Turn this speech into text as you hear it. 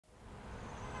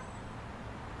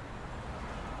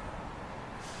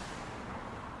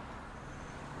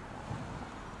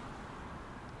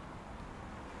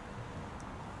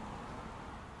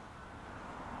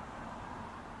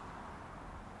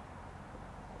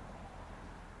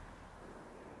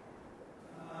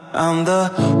I'm the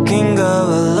king of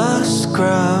a lost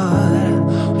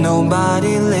crowd.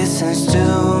 Nobody listens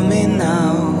to me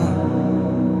now,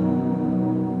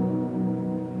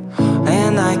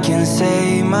 and I can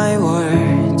say my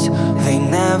words, they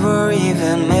never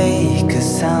even make a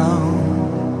sound.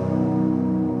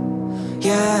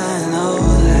 Yeah, I know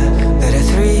that at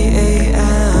 3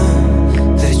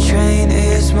 a.m. the train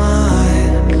is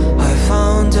mine. I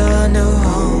found a new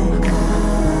home,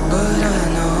 but I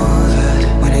know that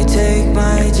when I take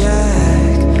my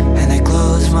jack and I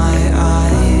close my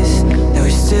eyes, there will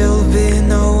still be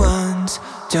no ones.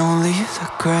 Don't leave the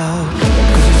crowd,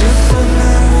 'cause we're just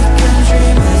American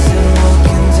dreamers and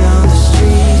walking down the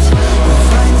street. We're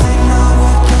finding out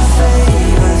what can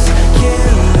save us,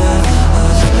 kill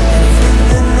us. And if in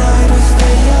the night we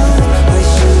stay young, why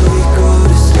should we go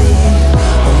to sleep?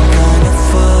 I'm kinda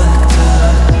fucked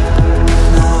up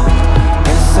now.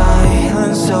 In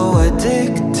silence so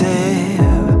addictive,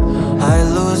 I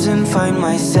lose and find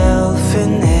myself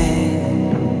in it.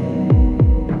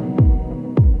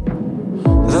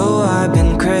 Though I've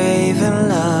been craving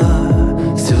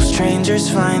love, still strangers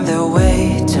find their way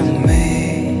to me.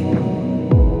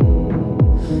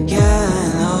 Yeah, I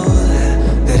know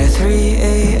that at 3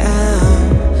 a.m.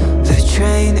 the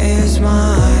train is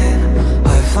mine.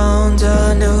 I found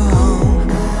a new home,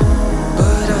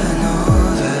 but I know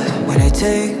that when I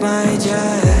take my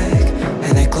jack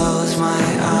and I close my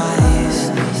eyes,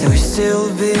 there will still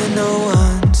be no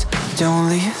ones. Don't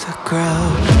leave the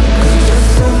crowd, 'cause we're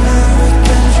just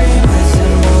American dreamers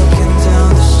and walking down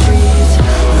the street.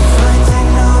 We're finding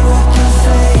out what can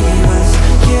save us,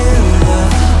 kill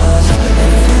us.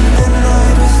 And if in the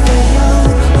night we stay young,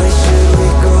 why should we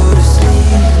go to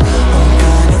sleep? I'm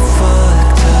kinda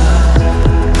fucked up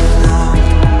now.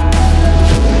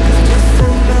 We're just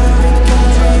American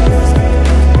dreamers.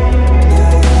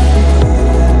 Yeah, I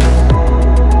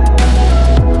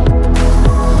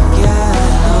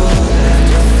know that.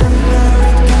 Just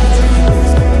American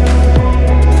dreamers.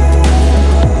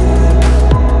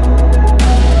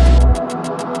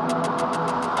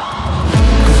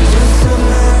 Just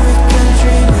American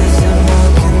dreamers and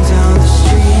walking down the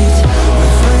street.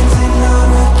 We're finding out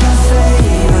what can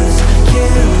save us,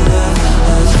 kill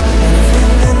us. And if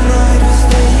in the night we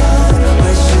stay young,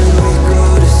 why should we go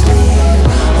to sleep?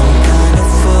 I'm kinda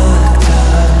fucked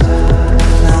up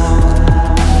now,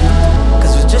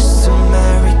 'cause we're just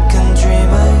American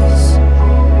dreamers.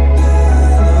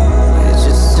 We're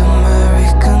just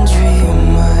American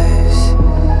dreamers.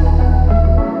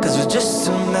 'Cause we're just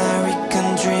American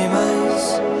dreamers.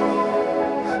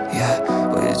 Yeah,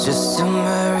 we're just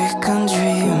American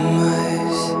dreamers.